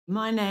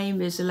My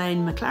name is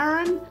Alayne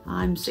McLaren.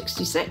 I'm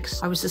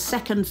 66. I was the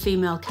second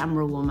female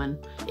camera woman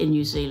in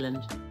New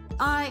Zealand.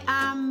 I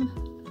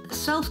am a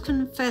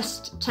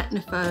self-confessed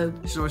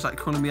technophobe. She's always like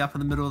calling me up in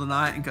the middle of the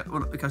night and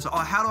goes, oh,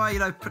 how do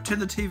I, turn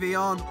the TV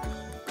on?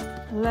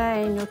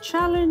 Alayne, your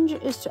challenge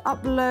is to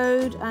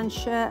upload and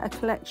share a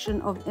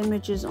collection of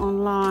images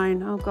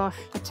online. Oh gosh.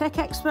 A tech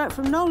expert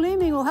from Noel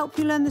Leeming will help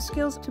you learn the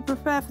skills to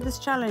prepare for this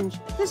challenge.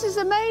 This is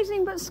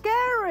amazing but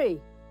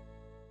scary.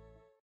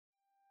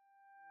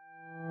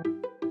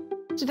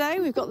 Today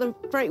we've got the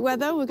great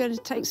weather. We're going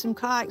to take some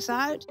kayaks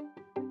out.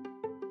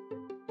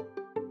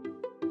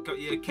 Got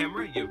your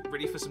camera? You're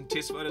ready for some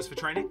test photos for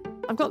training?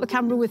 I've got the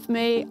camera with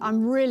me.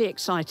 I'm really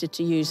excited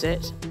to use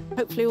it.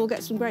 Hopefully we'll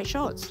get some great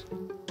shots.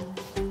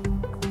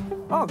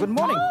 Oh, good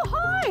morning. Oh,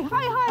 hi.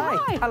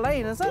 Hi.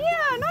 Alayne, is it?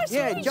 Yeah, nice to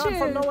meet you. Yeah, John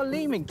from Noel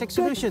Leeming, Tech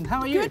Solution.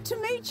 How are you? Good to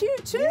meet you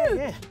too.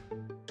 Yeah.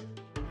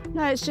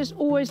 No, it's just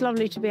always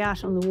lovely to be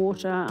out on the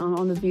water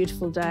on a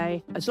beautiful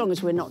day. As long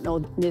as we're not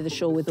near the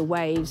shore with the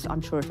waves, I'm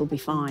sure it'll be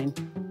fine.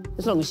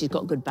 As long as you've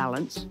got good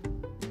balance.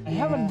 I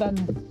haven't done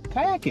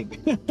kayaking.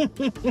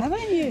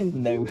 Haven't you?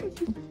 No.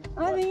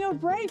 I think you're a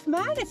brave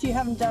man if you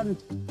haven't done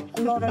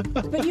a lot of...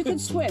 But you can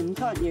swim,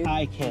 can't you?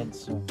 I can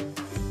swim.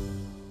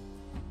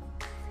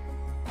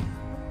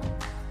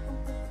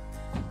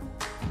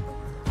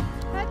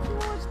 Head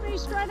towards me,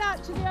 straight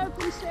out to the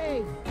open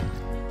sea.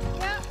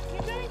 Yeah,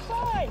 you're doing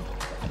fine.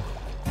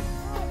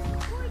 Right,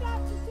 point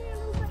out to sea a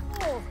little bit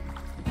more.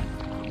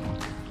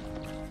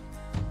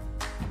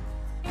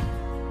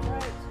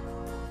 Great.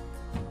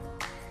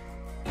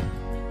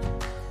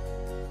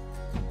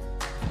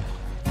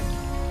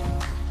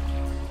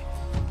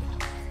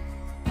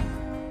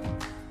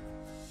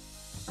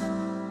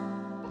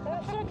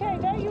 That's okay,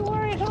 don't you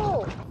worry at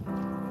all.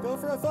 Go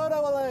for a photo,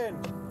 Alayne.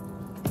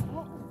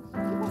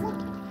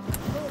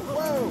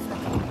 Whoa.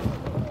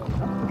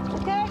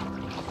 Okay.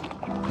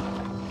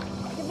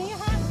 Give me your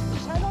hand.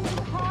 Just hold on to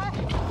the car.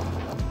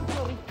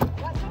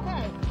 That's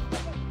okay.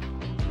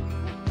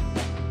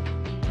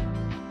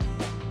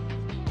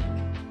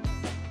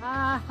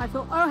 I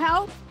thought, oh,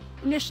 help,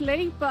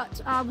 initially,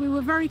 but we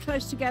were very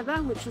close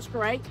together, which was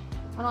great.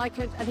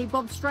 And he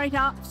bobbed straight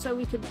up so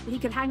he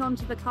could hang on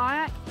to the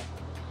kayak.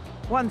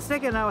 1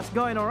 second, I was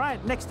going all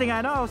right. Next thing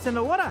I know, I was in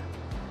the water.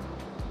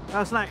 I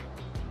was like,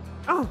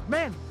 oh,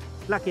 man.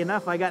 Lucky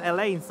enough, I got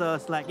Alayne, so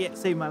it's like, yeah,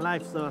 saved my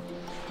life, so.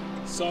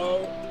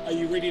 So, are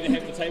you ready to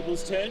have the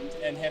tables turned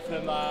and have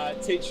him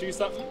teach you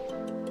something?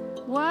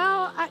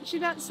 Well, actually,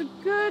 that's a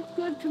good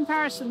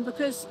comparison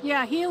because,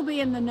 yeah, he'll be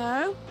in the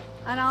know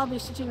and I'll be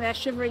sitting there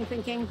shivering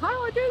thinking, how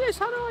do I do this?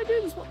 How do I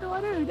do this? What do I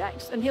do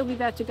next? And he'll be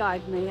there to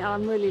guide me, and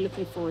I'm really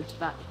looking forward to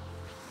that.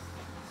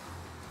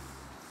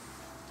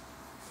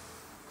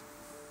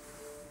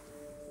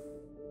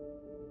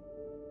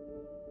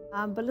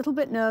 I'm a little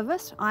bit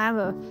nervous. I am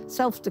a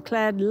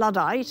self-declared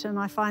Luddite, and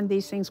I find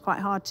these things quite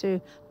hard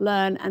to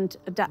learn and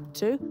adapt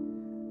to.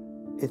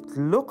 It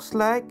looks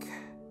like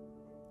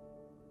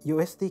your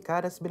SD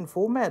card has been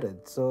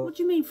formatted, so... What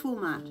do you mean,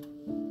 format?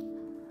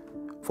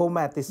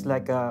 Format is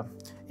like,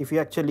 if you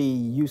actually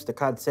use the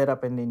card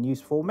setup and then use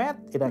format,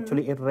 it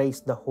actually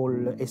erased the whole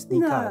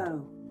SD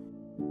card.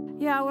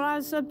 Yeah, well, I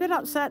was a bit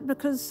upset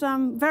because,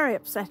 very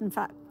upset, in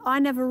fact. I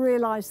never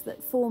realised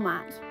that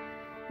format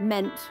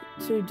meant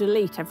to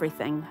delete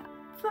everything.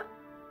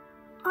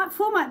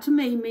 Format to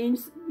me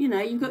means, you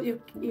know, you've got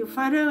your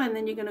photo and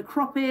then you're going to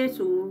crop it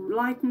or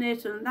lighten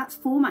it, and that's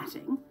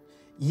formatting.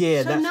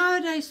 Yeah, so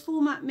nowadays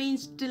format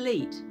means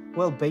delete?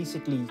 Well,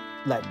 basically,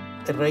 like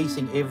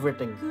erasing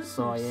everything.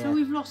 So, yeah. So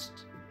we've lost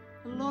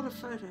a lot of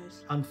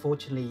photos?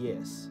 Unfortunately,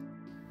 yes.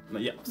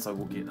 Yeah, so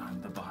we'll get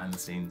the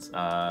behind-the-scenes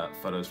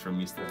photos from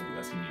yesterday that you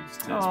guys can use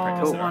to Oh,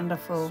 practice it.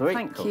 wonderful. Sweet.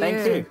 Thank you.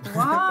 Thank you.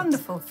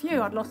 Wonderful.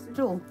 Phew, I'd lost it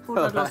all. Thought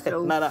I'd lost it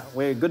all. No,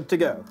 we're good to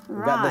go.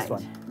 We got this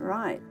one.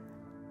 Right.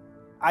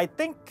 I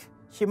think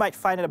she might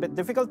find it a bit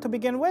difficult to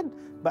begin with,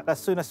 but as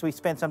soon as we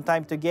spend some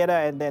time together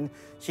and then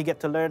she get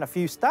to learn a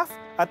few stuff,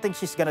 I think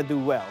she's gonna do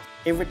well.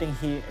 Everything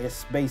here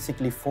is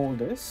basically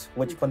folders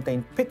which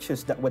contain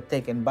pictures that were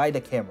taken by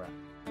the camera.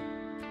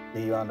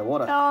 There you are on the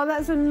water. Oh,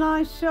 that's a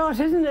nice shot,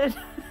 isn't it?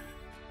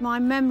 My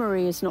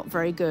memory is not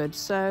very good,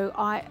 so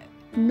I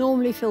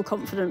normally feel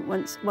confident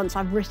once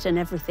I've written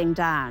everything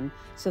down,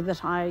 so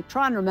that I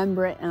try and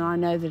remember it, and I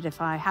know that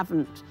if I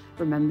haven't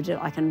remembered it,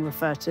 I can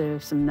refer to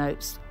some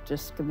notes.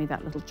 Just give me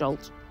that little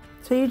jolt.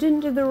 So you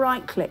didn't do the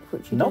right click,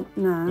 which you Nope.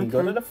 did? No. You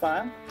go to the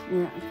file,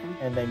 yeah,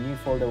 okay. and then new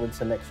folder with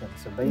selection.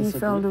 So New basically,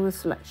 folder with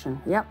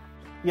selection, yep.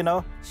 you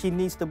know, she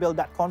needs to build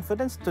that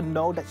confidence to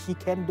know that she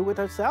can do it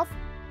herself.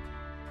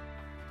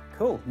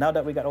 Cool. Now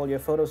that we got all your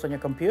photos on your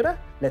computer,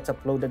 let's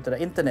upload them to the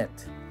internet.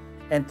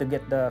 And to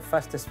get the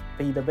fastest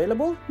speed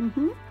available,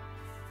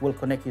 we'll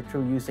connect you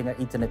through using an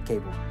Ethernet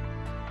cable.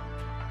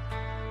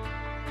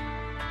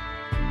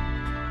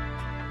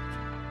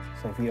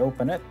 So if you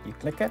open it, you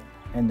click it,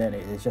 and then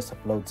it just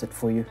uploads it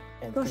for you.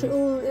 Gosh,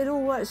 it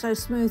all works so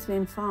smoothly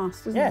and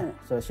fast, doesn't it? Yeah,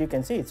 so as you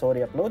can see, it's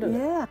already uploaded.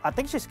 Yeah. I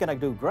think she's gonna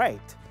do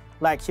great.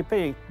 Like, she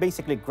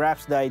basically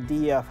grasps the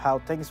idea of how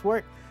things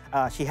work.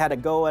 She had a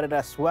go at it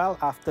as well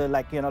after,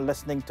 like, you know,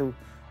 listening to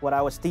what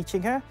I was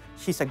teaching her.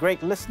 She's a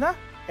great listener,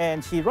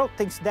 and she wrote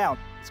things down.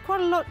 It's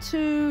quite a lot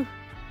to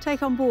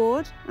take on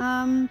board.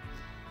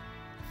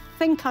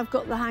 Think I've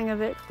got the hang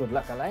of it. Good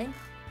luck, Alayne.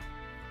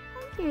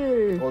 Thank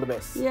you. All the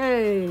best.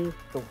 Yay.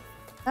 Cool.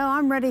 Oh,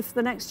 I'm ready for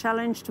the next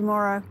challenge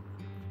tomorrow.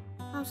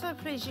 I'm so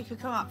pleased you could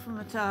come up from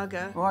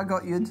Otago. Well, I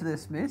got you into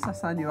this, miss. I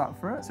signed you up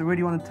for it. So where do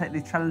you want to take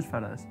the challenge,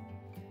 fellas?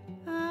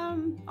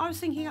 I was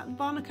thinking up the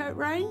Barnacote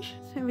range.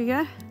 Here we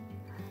go.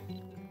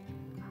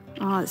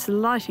 Oh, the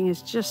lighting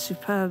is just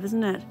superb,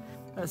 isn't it?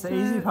 That's the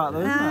easy part,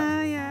 though, isn't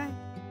it? Yeah.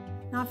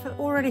 Now, I've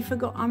already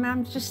forgot. I mean,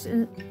 I'm just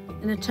in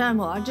a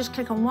turmoil. I just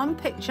click on one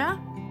picture